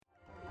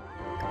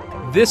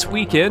This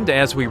weekend,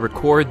 as we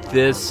record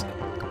this,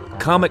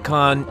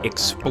 Comic-Con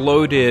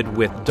exploded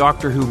with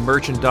Doctor Who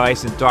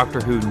merchandise and Doctor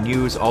Who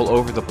news all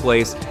over the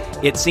place.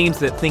 It seems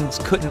that things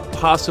couldn't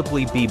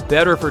possibly be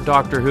better for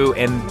Doctor Who,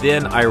 and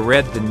then I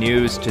read the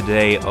news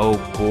today. Oh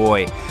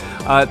boy.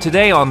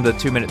 Today on the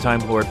 2 Minute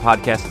Time Lord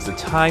podcast, it's a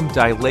time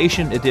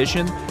dilation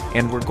edition,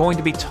 and we're going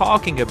to be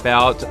talking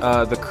about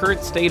the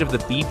current state of the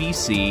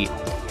BBC,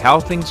 how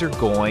things are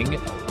going,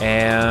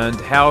 and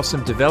how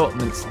some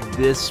developments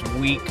this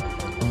week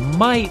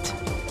might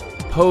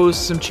pose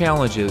some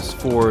challenges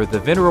for the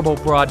venerable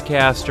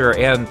broadcaster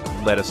and,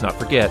 let us not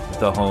forget,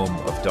 the home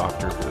of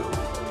Doctor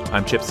Who.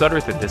 I'm Chip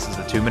Sutterth, and this is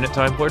the 2 Minute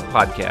Time Lord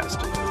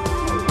podcast.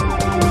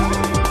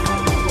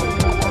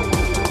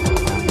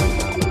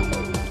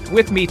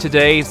 With me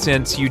today,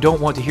 since you don't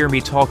want to hear me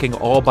talking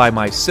all by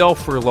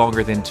myself for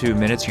longer than 2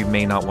 minutes, you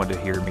may not want to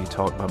hear me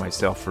talk by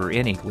myself for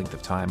any length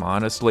of time,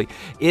 honestly,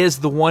 is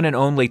the one and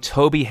only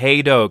Toby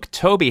Hadoke.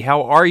 Toby,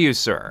 how are you,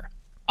 sir?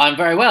 I'm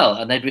very well,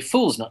 and they'd be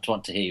fools not to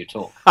want to hear you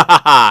talk.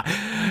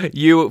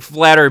 You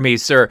flatter me,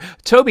 sir.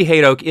 Toby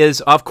Hadoke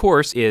is, of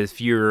course,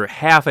 if you're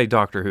half a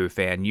Doctor Who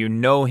fan, you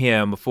know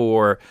him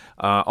for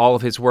all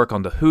of his work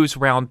on the Who's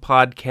Round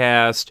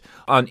podcast,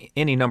 on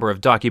any number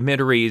of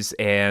documentaries,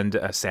 and,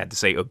 sad to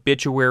say,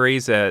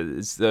 obituaries,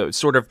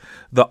 sort of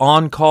the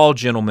on-call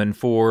gentleman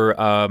for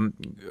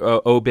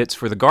obits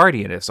for The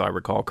Guardian, if I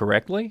recall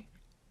correctly.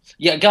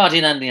 Yeah,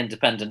 Guardian and The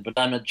Independent, but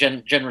I'm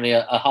generally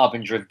a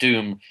harbinger of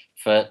doom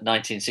for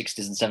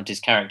 1960s and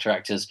 70s character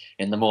actors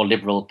in the more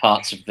liberal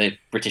parts of the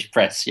British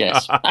press,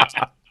 yes.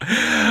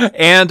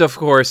 And, of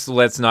course,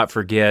 let's not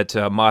forget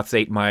Moths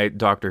Ate My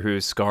Doctor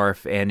Who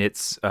scarf and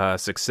its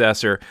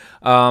successor.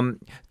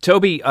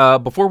 Toby,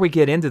 before we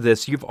get into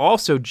this, you've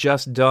also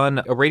just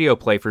done a radio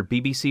play for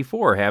BBC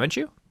 4, haven't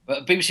you?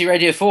 BBC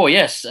Radio 4,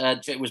 yes.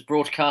 It was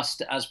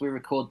broadcast as we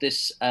record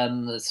this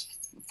 4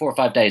 or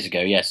 5 days ago,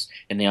 yes,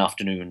 in the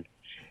afternoon.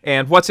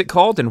 And what's it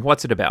called and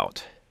what's it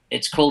about?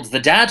 It's called The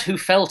Dad Who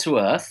Fell to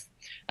Earth,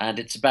 and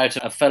it's about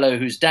a fellow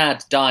whose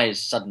dad dies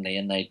suddenly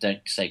and they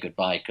don't say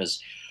goodbye because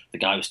the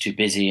guy was too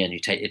busy and you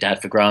take your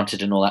dad for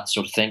granted and all that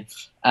sort of thing.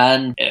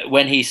 And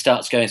when he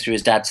starts going through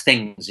his dad's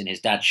things in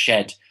his dad's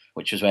shed,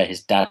 which was where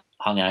his dad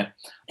hung out,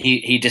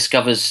 he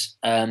discovers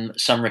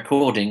some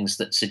recordings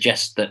that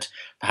suggest that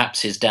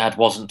perhaps his dad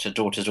wasn't a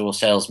door-to-door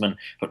salesman,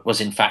 but was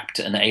in fact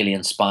an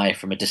alien spy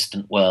from a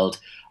distant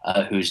world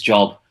whose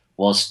job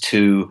was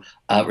to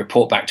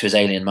report back to his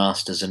alien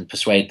masters and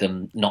persuade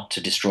them not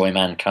to destroy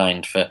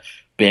mankind for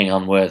being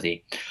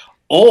unworthy.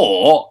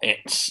 Or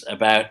it's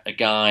about a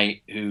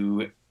guy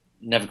who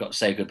never got to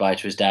say goodbye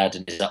to his dad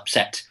and is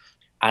upset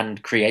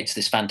and creates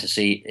this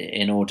fantasy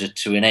in order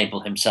to enable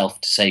himself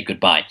to say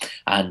goodbye.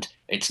 And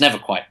it's never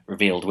quite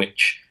revealed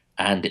which,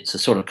 and it's a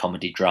sort of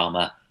comedy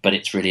drama, but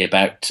it's really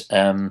about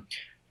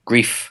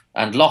grief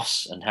and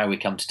loss and how we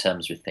come to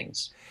terms with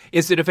things.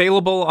 Is it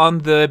available on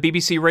the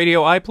BBC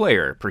Radio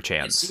iPlayer,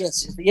 perchance?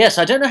 Yes.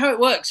 I don't know how it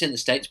works in the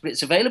States, but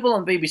it's available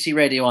on BBC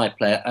Radio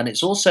iPlayer, and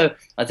it's also,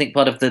 I think,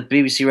 part of the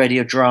BBC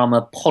Radio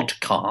Drama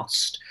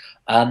podcast.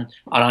 And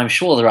I'm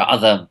sure there are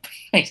other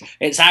things.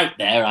 It's out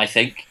there, I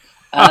think.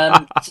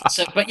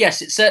 But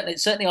yes, it's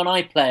certainly on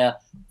iPlayer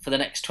for the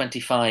next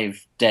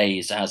 25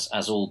 days, as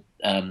all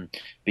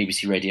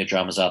BBC Radio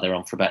dramas are. They're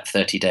on for about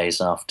 30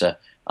 days after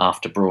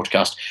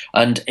broadcast.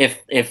 And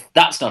if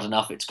that's not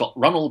enough, it's got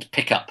Ronald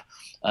Pickup,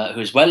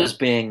 who, as well as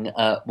being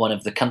one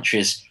of the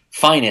country's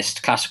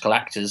finest classical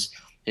actors,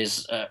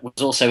 was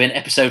also in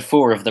episode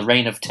 4 of The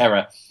Reign of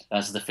Terror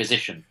as the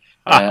physician,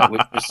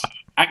 which was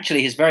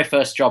actually his very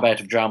first job out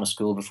of drama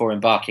school before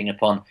embarking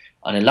upon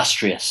an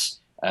illustrious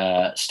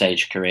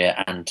stage career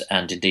and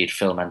indeed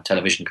film and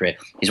television career.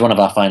 He's one of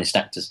our finest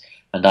actors,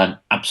 and I'm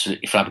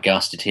absolutely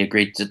flabbergasted he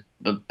agreed to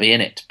be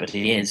in it, but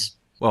he is.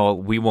 Well,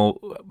 we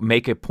will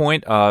make a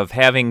point of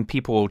having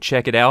people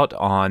check it out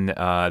on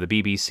the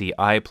BBC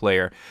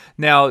iPlayer.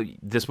 Now,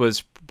 this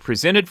was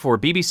presented for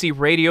BBC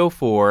Radio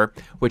 4,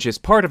 which is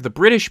part of the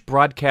British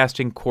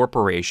Broadcasting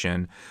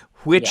Corporation,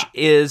 which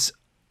is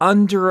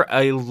under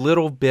a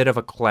little bit of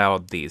a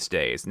cloud these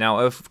days. Now,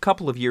 a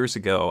couple of years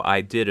ago, I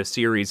did a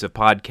series of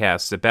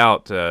podcasts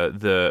about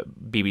the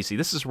BBC.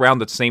 This is around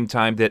the same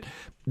time that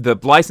the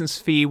license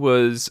fee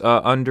was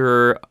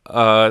under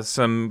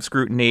some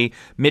scrutiny.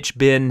 Mitch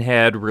Benn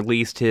had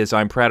released his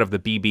I'm Proud of the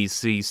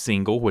BBC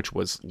single, which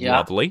was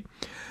lovely.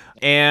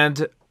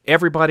 And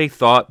everybody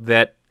thought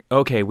that,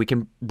 okay, we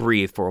can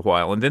breathe for a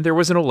while. And then there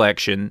was an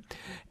election,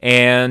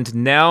 and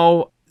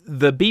now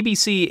the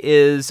BBC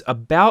is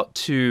about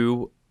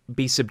to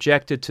be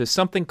subjected to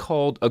something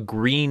called a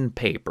green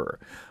paper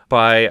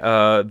by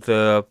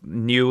the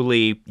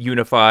newly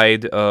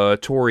unified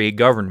Tory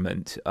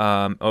government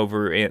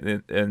over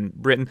in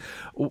Britain.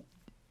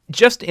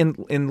 Just in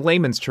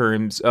layman's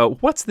terms,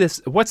 what's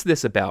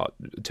this about,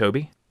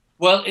 Toby?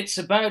 Well, it's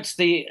about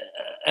the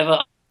ever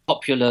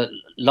popular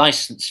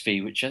license fee,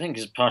 which I think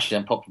is partially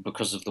unpopular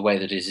because of the way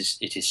that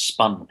it is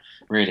spun,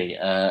 really,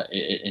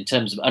 in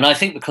terms of, and I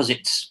think because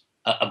it's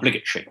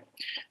obligatory.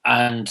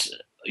 And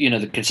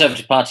the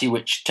Conservative Party,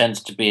 which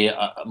tends to be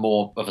a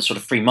more of a sort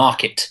of free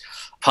market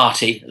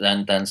party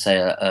than say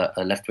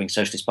a left-wing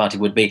socialist party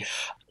would be.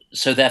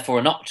 So therefore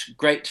are not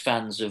great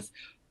fans of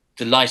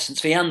the licence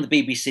fee, and the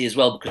BBC as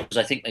well, because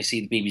I think they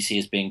see the BBC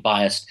as being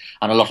biased,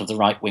 and a lot of the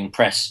right-wing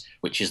press,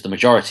 which is the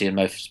majority and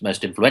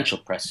most influential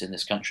press in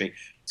this country,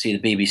 see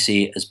the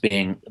BBC as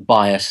being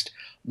biased.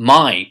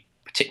 My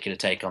particular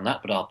take on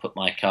that, but I'll put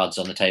my cards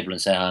on the table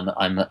and say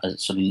I'm a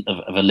sort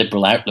of a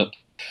liberal outlook,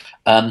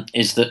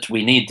 is that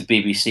we need the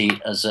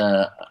BBC as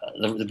the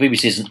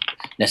BBC isn't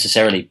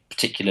necessarily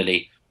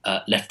particularly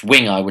left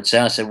wing. I would say.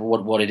 I say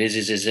what it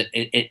is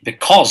it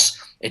because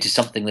it is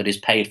something that is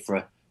paid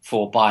for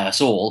by us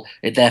all.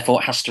 It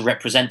therefore has to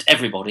represent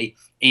everybody,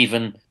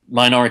 even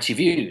minority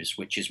views,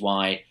 which is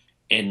why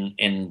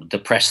in the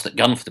press that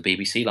gun for the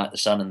BBC, like the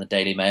Sun and the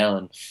Daily Mail,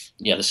 and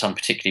the Sun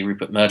particularly,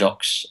 Rupert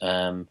Murdoch's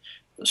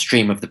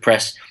stream of the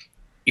press,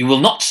 you will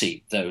not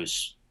see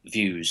those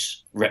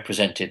views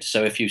represented.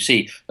 So if you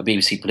see a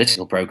BBC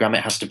political programme,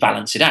 it has to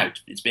balance it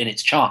out. It's in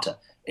its charter.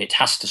 It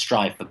has to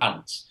strive for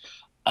balance.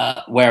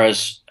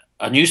 Whereas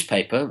a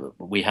newspaper,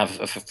 we have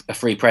a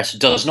free press,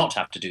 does not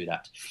have to do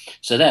that.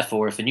 So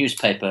therefore, if a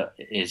newspaper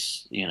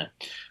is,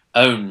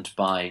 owned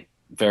by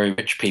very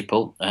rich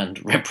people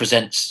and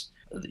represents,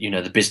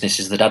 the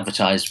businesses that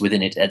advertise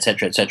within it,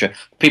 etc.,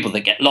 people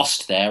that get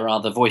lost there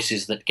are the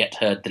voices that get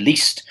heard the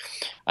least.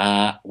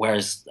 And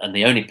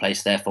the only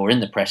place, therefore,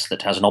 in the press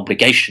that has an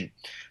obligation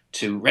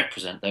to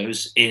represent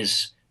those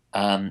is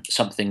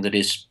something that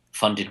is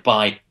funded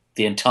by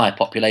the entire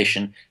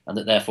population, and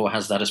that therefore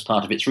has that as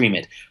part of its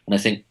remit. And I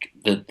think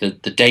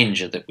the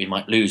danger that we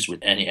might lose with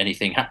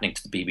anything happening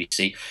to the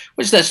BBC,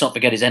 which, let's not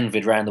forget, is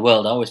envied around the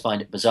world. I always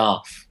find it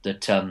bizarre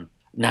that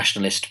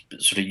nationalist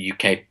sort of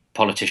UK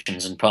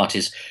politicians and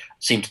parties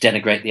seem to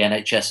denigrate the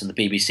NHS and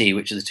the BBC,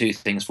 which are the two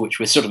things for which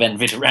we're sort of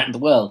envied around the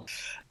world.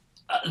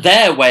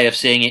 Their way of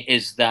seeing it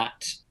is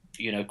that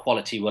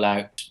quality will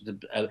out.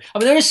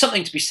 There is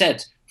something to be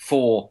said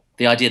for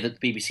the idea that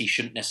the BBC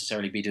shouldn't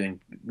necessarily be doing,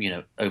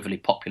 overly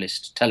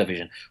populist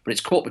television, but it's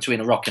caught between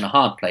a rock and a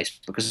hard place,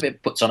 because if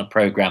it puts on a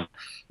programme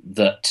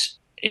that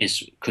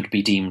could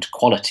be deemed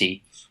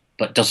quality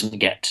but doesn't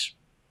get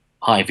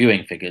high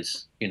viewing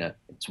figures,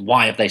 it's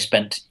why have they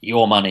spent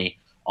your money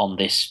on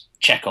this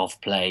Chekhov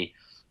play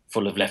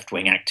full of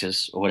left-wing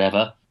actors or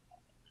whatever?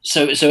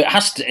 So it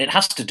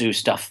has to do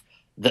stuff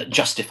that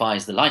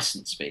justifies the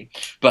license fee.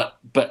 But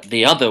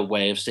the other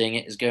way of seeing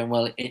it is going,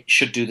 well, it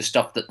should do the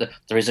stuff that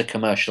there is a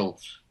commercial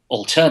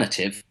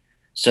alternative,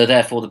 so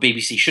therefore the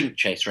BBC shouldn't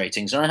chase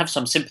ratings. And I have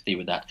some sympathy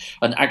with that.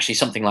 And actually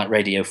something like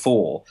Radio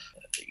 4,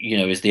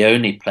 is the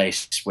only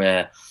place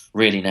where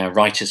really now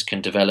writers can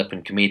develop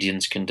and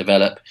comedians can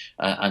develop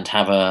and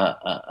have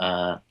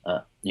a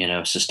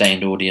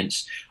sustained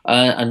audience.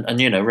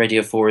 And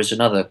Radio 4 is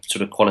another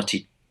sort of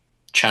quality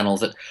channel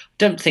that I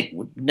don't think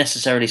would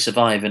necessarily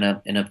survive in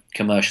a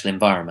commercial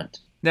environment.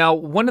 Now,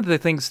 one of the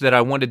things that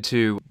I wanted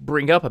to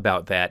bring up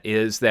about that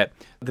is that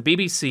the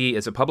BBC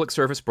is a public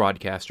service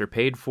broadcaster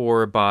paid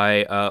for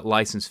by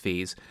license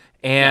fees,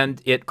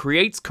 and it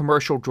creates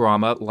commercial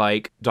drama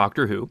like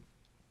Doctor Who.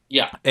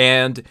 Yeah.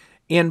 And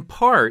in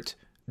part,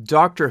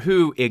 Doctor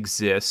Who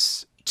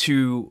exists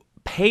to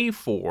pay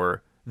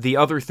for the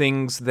other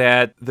things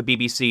that the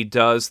BBC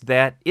does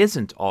that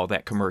isn't all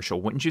that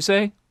commercial, wouldn't you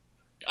say?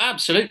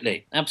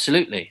 Absolutely.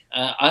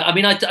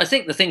 I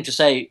think the thing to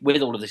say with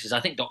all of this is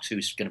I think Doctor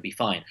Who's going to be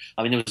fine.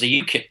 I mean, there was a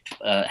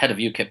UKIP head of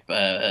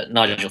UKIP,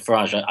 Nigel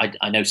Farage.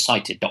 I know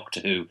cited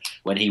Doctor Who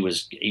when he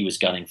was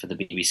gunning for the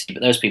BBC,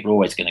 but those people are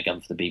always going to gun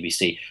for the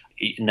BBC,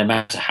 no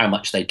matter how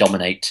much they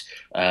dominate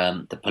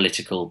the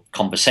political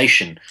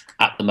conversation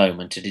at the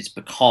moment. It is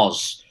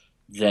because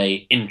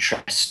they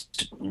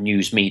interest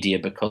news media,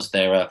 because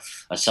they're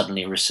a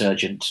suddenly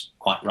resurgent,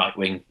 quite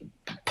right-wing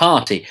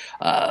party.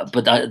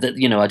 But I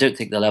don't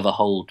think they'll ever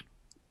hold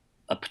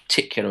a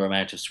particular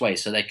amount of sway,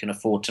 so they can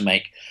afford to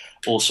make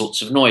all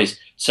sorts of noise.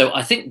 So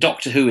I think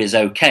Doctor Who is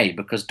okay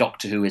because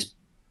Doctor Who is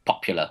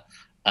popular,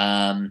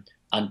 and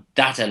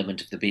that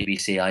element of the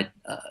BBC,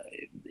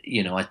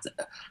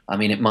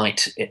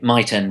 it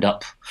might end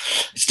up.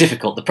 It's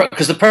difficult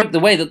because the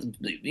way that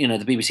the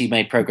BBC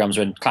made programmes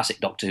when classic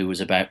Doctor Who was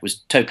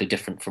totally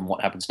different from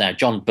what happens now.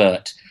 John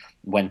Burt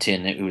went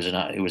in, who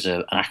was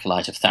an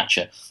acolyte of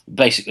Thatcher,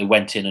 basically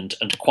went in and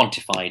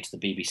quantified the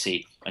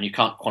BBC, and you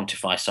can't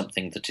quantify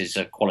something that is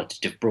a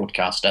qualitative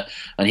broadcaster.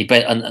 And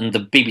and the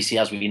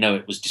BBC, as we know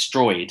it, was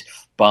destroyed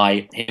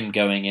by him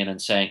going in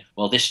and saying,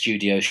 well, this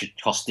studio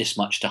should cost this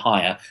much to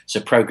hire,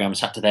 so programmes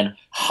had to then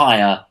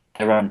hire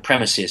their own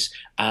premises,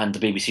 and the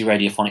BBC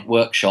Radiophonic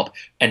Workshop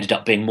ended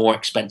up being more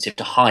expensive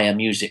to hire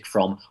music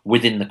from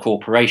within the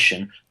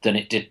corporation than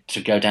it did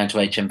to go down to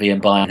HMV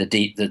and buy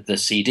the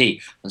CD.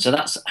 And so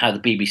that's how the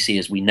BBC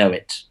as we know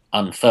it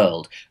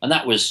unfurled. And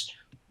that was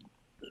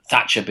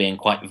Thatcher being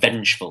quite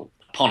vengeful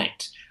upon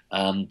it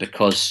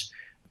because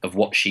of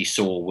what she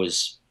saw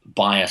was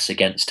bias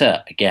against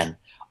her. Again,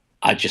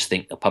 I just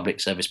think the public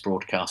service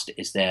broadcaster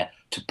is there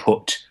to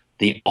put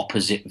the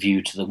opposite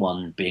view to the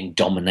one being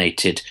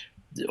dominated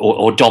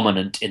or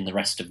dominant in the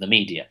rest of the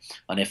media.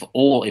 And if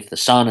the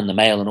Sun and the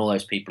Mail and all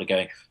those people are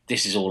going,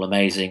 this is all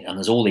amazing, and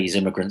there's all these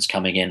immigrants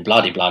coming in,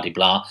 blah, blah, blah,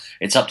 blah,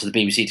 it's up to the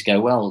BBC to go,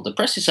 well, the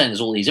press is saying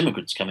there's all these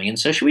immigrants coming in,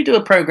 so should we do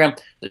a programme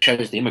that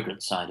shows the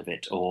immigrant side of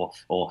it, or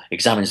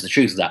examines the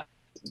truth of that?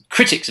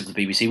 Critics of the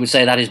BBC would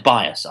say that is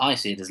bias. I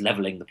see it as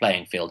levelling the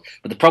playing field.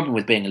 But the problem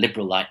with being a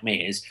liberal like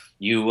me is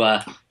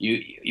you're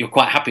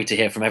quite happy to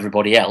hear from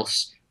everybody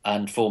else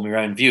and form your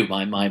own view.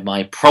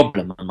 My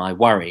problem and my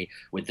worry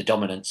with the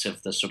dominance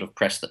of the sort of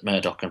press that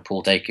Murdoch and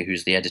Paul Dacre,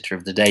 who's the editor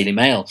of the Daily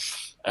Mail,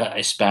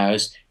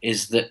 espouse,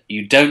 is that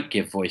you don't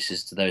give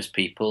voices to those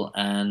people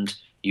and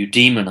you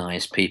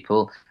demonise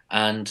people.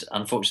 And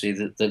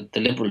unfortunately, the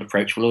liberal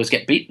approach will always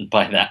get beaten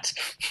by that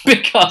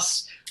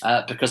because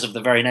of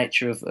the very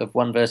nature of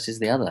one versus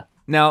the other.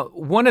 Now,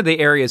 one of the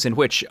areas in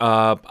which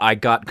I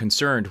got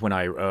concerned when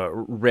I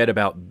read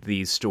about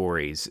these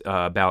stories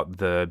about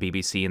the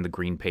BBC and the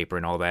Green Paper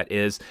and all that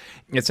is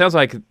it sounds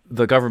like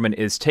the government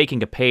is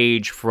taking a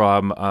page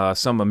from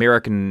some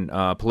American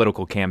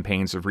political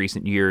campaigns of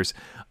recent years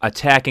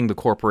attacking the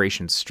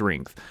corporation's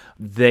strength.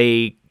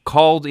 They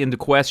called into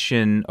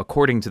question,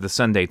 according to the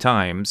Sunday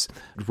Times,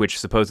 which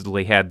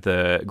supposedly had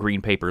the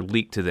Green Paper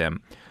leaked to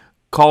them,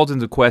 called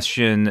into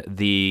question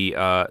the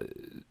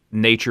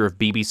nature of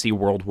BBC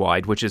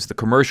Worldwide, which is the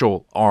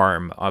commercial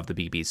arm of the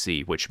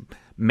BBC, which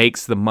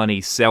makes the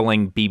money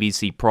selling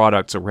BBC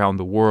products around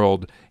the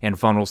world and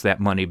funnels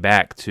that money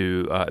back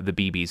to the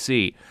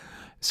BBC.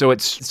 So it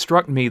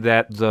struck me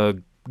that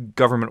the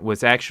government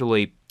was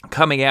actually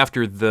coming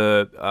after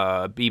the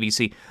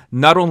BBC,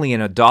 not only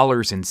in a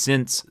dollars and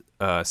cents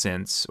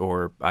sense,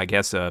 or I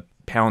guess a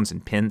pounds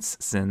and pence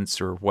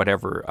sense, or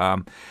whatever,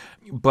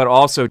 but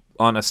also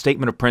on a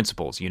statement of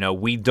principles. You know,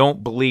 we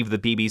don't believe the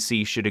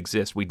BBC should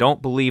exist. We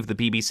don't believe the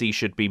BBC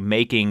should be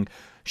making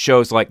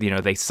shows like,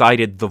 they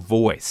cited The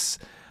Voice,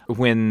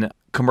 when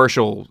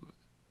commercial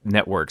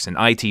networks and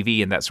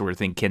ITV and that sort of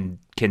thing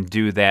can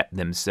do that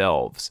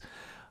themselves.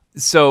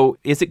 So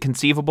is it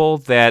conceivable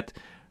that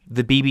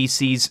the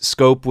BBC's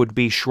scope would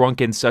be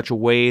shrunk in such a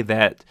way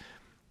that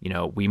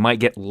we might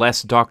get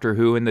less Doctor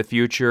Who in the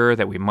future,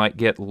 that we might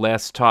get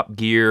less Top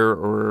Gear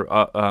or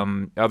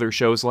other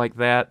shows like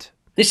that?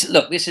 This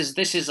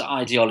is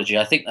ideology.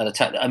 I think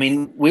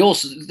that we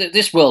also,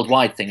 this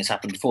worldwide thing has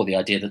happened before. The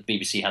idea that the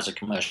BBC has a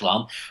commercial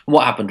arm. And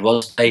what happened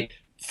was it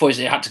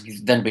had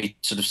to then be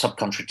sort of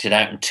subcontracted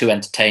out, and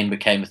 2Entertain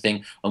became a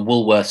thing, and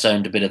Woolworths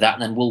owned a bit of that,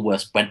 and then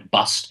Woolworths went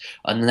bust,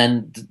 and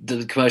then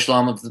the commercial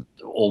arm of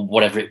or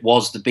whatever it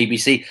was, the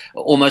BBC,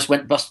 almost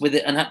went bust with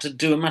it and had to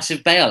do a massive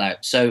bailout.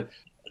 So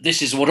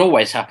this is what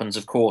always happens,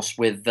 of course,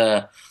 with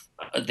the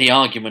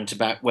argument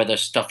about whether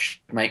stuff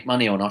should make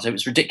money or not.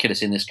 It's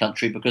ridiculous in this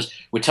country because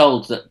we're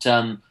told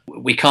that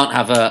we can't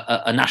have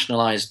a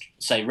nationalised,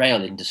 say,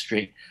 rail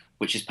industry,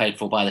 which is paid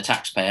for by the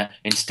taxpayer.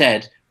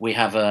 Instead, we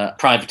have a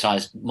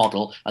privatised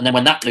model, and then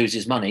when that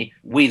loses money,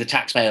 we, the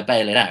taxpayer,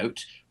 bail it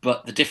out.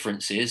 But the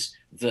difference is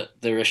that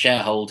there are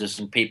shareholders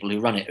and people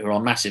who run it who are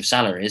on massive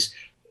salaries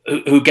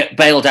who get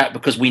bailed out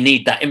because we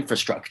need that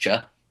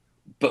infrastructure.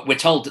 But we're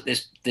told that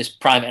this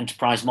private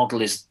enterprise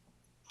model is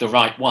the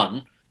right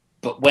one,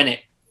 but when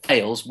it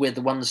fails, we're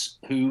the ones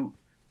who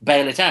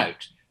bail it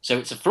out. So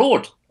it's a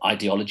flawed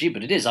ideology,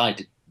 but it is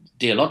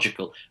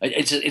ideological.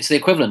 It's the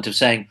equivalent of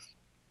saying,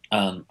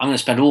 I'm going to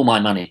spend all my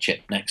money,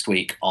 Chip, next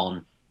week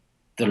on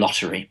the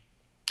lottery.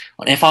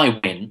 And if I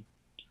win,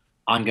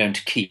 I'm going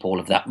to keep all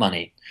of that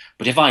money.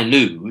 But if I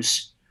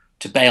lose,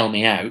 to bail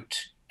me out,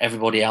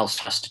 everybody else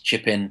has to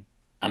chip in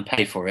and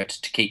pay for it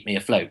to keep me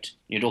afloat.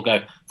 You'd all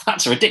go,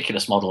 that's a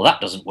ridiculous model. That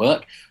doesn't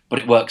work. But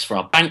it works for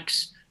our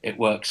banks. It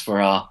works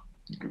for our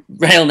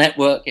rail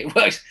network. It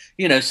works,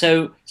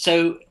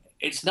 so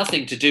it's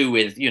nothing to do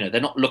with,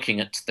 they're not looking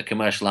at the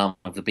commercial arm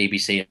of the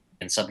BBC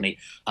and suddenly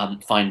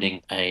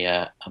finding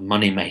a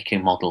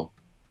money-making model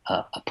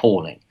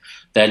appalling.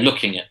 They're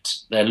looking at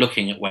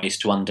ways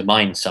to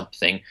undermine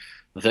something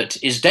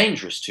that is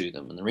dangerous to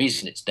them. And the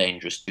reason it's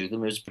dangerous to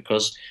them is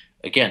because,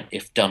 again,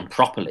 if done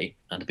properly,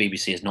 and the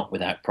BBC is not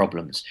without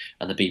problems,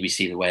 and the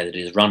BBC, the way that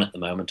it is run at the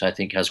moment, I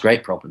think has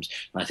great problems.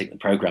 And I think the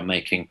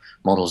programme-making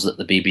models that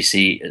the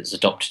BBC has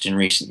adopted in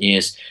recent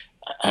years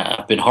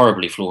have been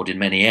horribly flawed in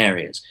many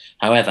areas.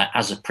 However,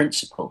 as a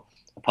principle,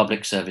 a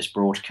public service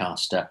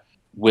broadcaster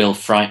will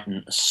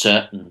frighten a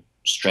certain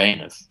strain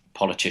of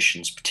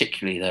politicians,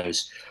 particularly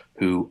those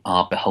who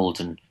are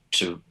beholden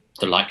to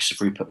the likes of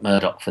Rupert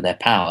Murdoch for their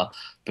power,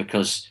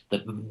 because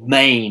the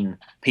main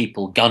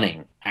people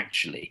gunning,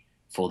 actually,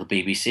 for the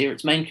BBC are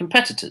its main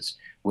competitors,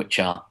 which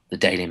are the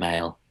Daily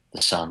Mail,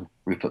 the Sun,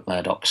 Rupert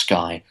Murdoch,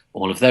 Sky,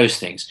 all of those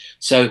things.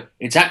 So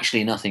it's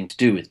actually nothing to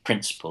do with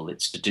principle.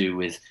 It's to do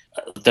with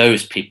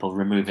those people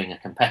removing a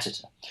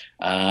competitor.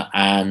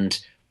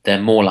 And they're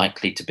more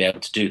likely to be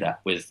able to do that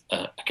with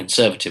a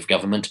Conservative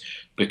government,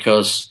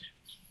 because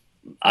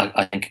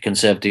I think a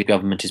Conservative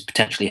government is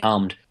potentially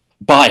harmed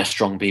by a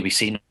strong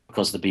BBC, not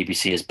because the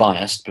BBC is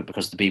biased, but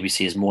because the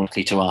BBC is more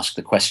likely to ask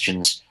the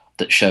questions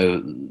that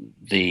show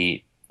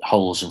the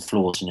holes and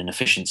flaws and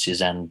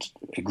inefficiencies and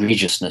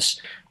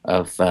egregiousness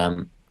of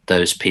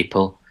those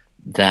people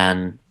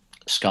than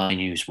Sky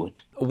News would.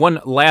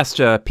 One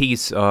last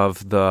piece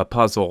of the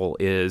puzzle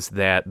is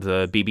that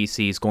the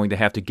BBC is going to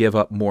have to give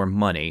up more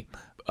money.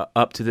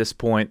 Up to this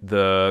point,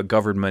 the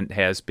government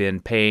has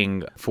been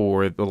paying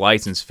for the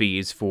license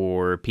fees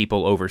for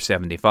people over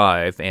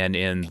 75, and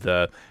in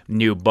the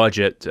new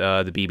budget,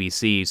 the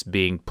BBC's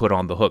being put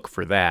on the hook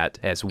for that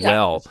as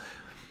well.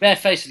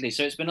 Barefacedly,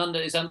 so it's been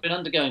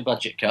undergoing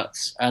budget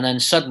cuts, and then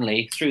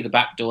suddenly through the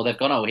back door they've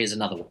gone, oh, here's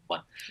another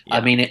one. Yeah.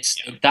 I mean,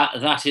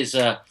 that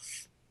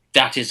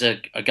is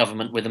a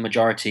government with a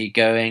majority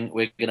going,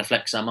 we're going to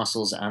flex our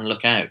muscles and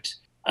look out.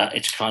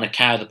 It's trying to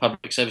cow the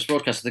public service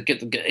broadcaster.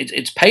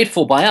 It's paid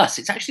for by us.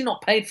 It's actually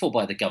not paid for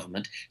by the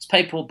government. It's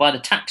paid for by the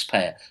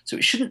taxpayer. So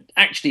it shouldn't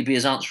actually be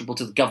as answerable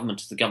to the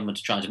government as the government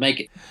are trying to make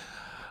it.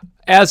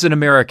 As an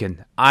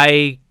American,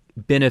 I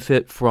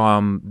benefit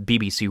from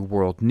BBC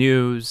World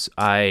News.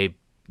 I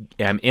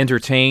am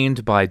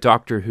entertained by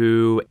Doctor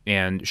Who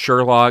and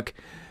Sherlock,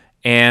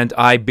 and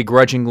I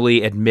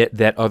begrudgingly admit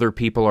that other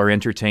people are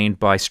entertained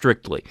by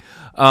Strictly.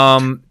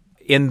 In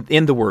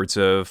the words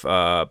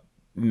of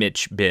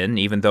Mitch Benn,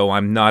 even though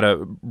I'm not a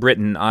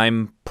Briton,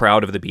 I'm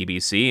proud of the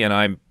BBC, and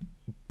I'm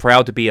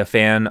proud to be a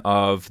fan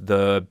of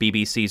the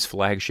BBC's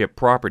flagship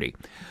property.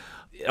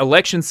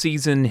 Election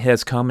season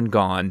has come and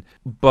gone,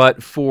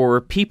 but for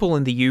people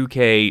in the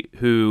UK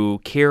who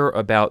care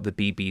about the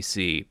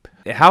BBC,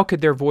 how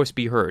could their voice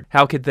be heard?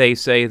 How could they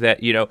say that,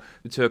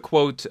 to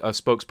quote a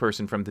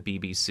spokesperson from the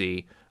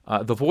BBC,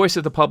 the voice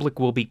of the public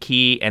will be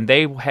key, and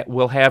they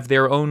will have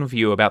their own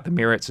view about the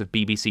merits of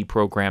BBC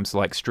programs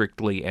like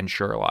Strictly and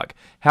Sherlock.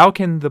 How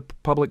can the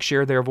public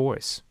share their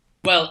voice?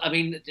 Well, I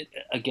mean,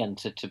 again,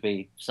 to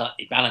be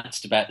slightly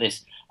balanced about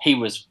this, he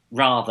was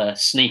rather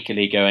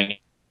sneakily going,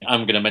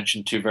 I'm going to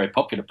mention two very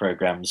popular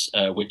programs,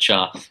 which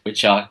are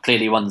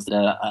clearly ones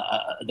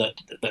that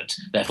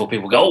therefore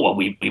people go, oh,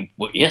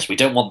 well, yes, we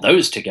don't want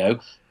those to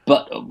go.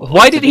 But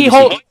why did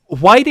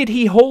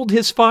he hold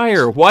his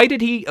fire? Why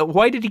did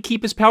he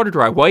keep his powder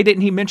dry? Why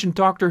didn't he mention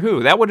Doctor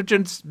Who? That would have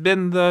just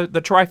been the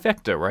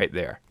trifecta right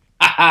there.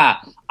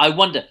 I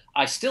wonder.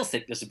 I still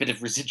think there's a bit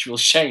of residual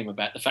shame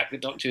about the fact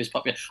that Doctor Who is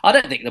popular. I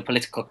don't think the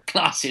political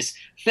classes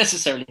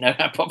necessarily know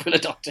how popular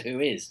Doctor Who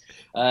is.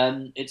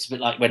 It's a bit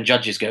like when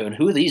judges go, and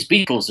who are these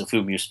Beatles of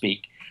whom you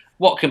speak?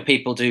 What can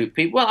people do?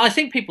 Well, I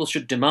think people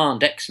should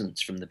demand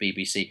excellence from the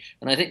BBC,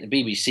 and I think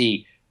the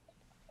BBC,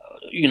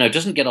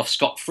 doesn't get off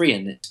scot-free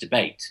in this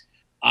debate.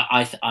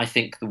 I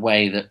think the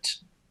way that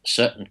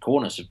certain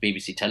corners of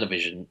BBC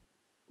television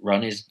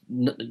run is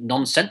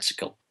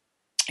nonsensical.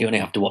 You only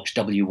have to watch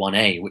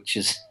W1A, which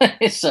is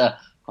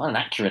quite an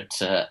accurate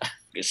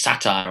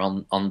satire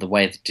on the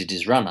way that it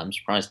is run. I'm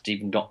surprised it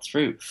even got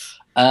through.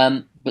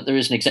 But there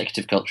is an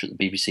executive culture at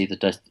the BBC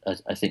that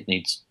I think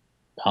needs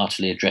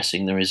heartily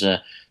addressing. There is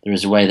a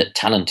way that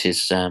talent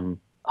is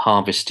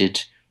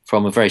harvested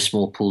from a very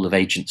small pool of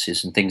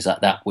agencies and things like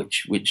that,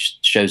 which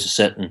shows a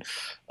certain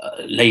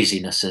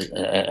laziness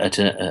at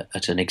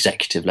an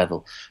executive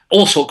level.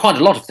 Also, quite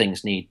a lot of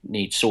things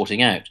need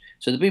sorting out.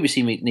 So the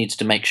BBC needs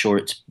to make sure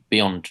it's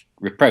beyond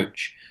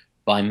reproach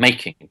by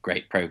making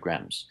great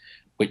programmes,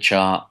 which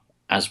are,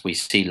 as we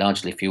see,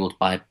 largely fuelled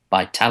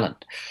by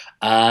talent.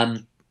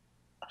 And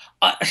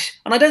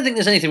I don't think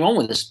there's anything wrong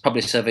with this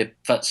public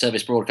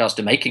service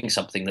broadcaster making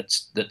something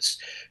that's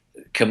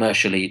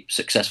commercially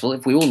successful.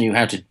 If we all knew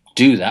how to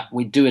do that,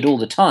 we'd do it all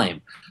the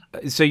time.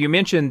 So you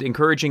mentioned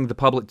encouraging the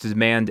public to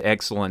demand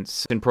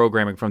excellence in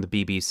programming from the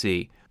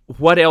BBC.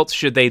 What else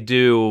should they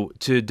do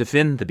to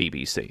defend the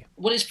BBC?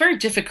 Well, it's very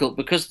difficult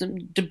because the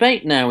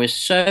debate now is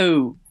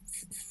so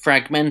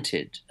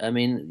fragmented. I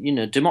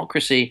mean,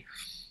 democracy,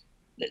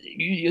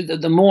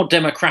 the more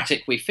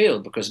democratic we feel,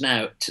 because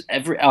now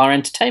our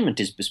entertainment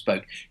is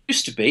bespoke. It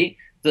used to be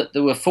that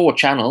there were 4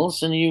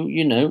 channels and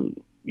you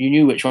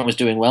knew which one was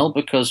doing well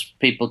because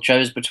people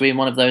chose between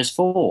one of those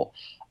 4.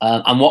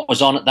 And what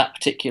was on at that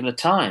particular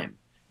time.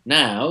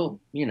 Now,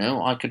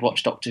 I could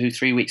watch Doctor Who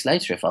 3 weeks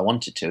later if I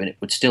wanted to, and it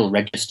would still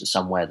register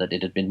somewhere that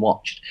it had been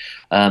watched.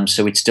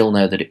 So we'd still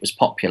know that it was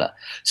popular.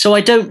 So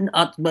I don't.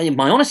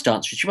 My honest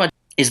answer to you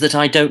is that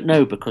I don't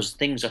know, because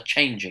things are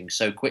changing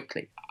so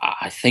quickly.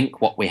 I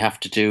think what we have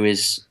to do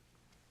is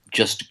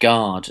just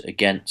guard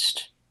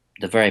against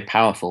the very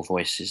powerful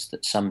voices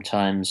that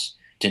sometimes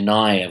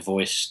deny a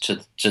voice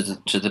to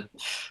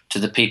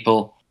the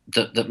people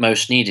that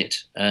most need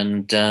it,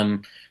 and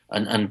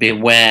be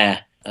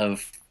aware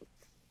of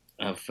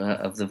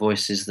the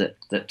voices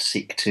that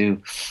seek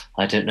to,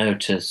 I don't know,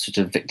 to sort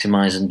of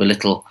victimize and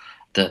belittle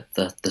the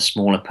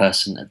smaller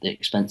person at the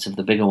expense of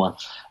the bigger one.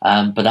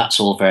 But that's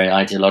all very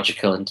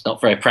ideological and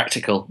not very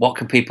practical. What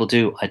can people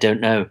do? I don't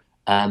know.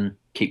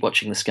 Keep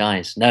watching the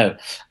skies. No.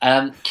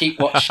 Keep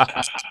watching.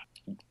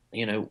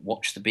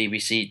 Watch the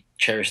BBC,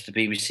 cherish the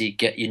BBC,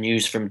 get your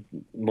news from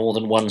more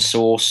than one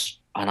source,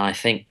 and I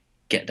think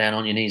get down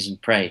on your knees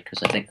and pray,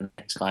 because I think the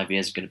next 5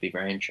 years are going to be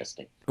very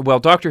interesting. Well,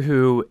 Doctor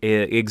Who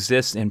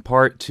exists in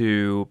part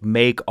to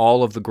make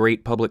all of the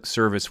great public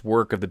service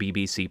work of the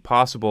BBC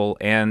possible,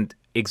 and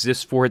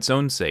exists for its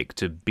own sake,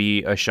 to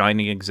be a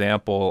shining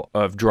example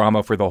of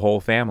drama for the whole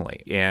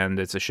family. And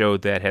it's a show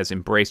that has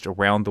embraced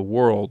around the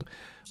world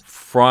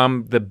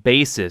from the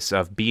basis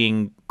of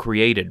being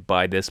created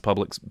by this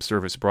public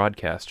service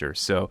broadcaster.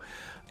 So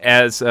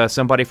as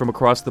somebody from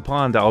across the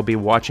pond, I'll be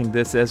watching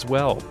this as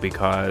well,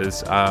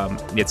 because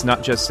it's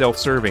not just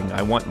self-serving.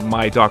 I want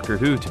my Doctor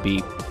Who to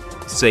be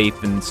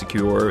safe and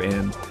secure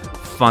and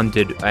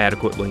funded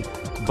adequately,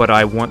 but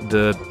I want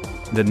the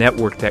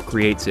network that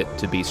creates it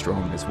to be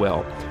strong as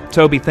well.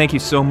 Toby, thank you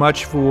so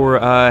much for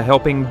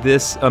helping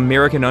this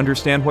American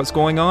understand what's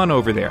going on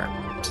over there.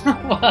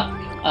 Well,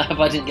 I hope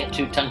I didn't get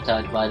too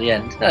tongue-tied by the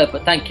end,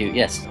 but thank you.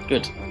 Yes,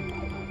 good.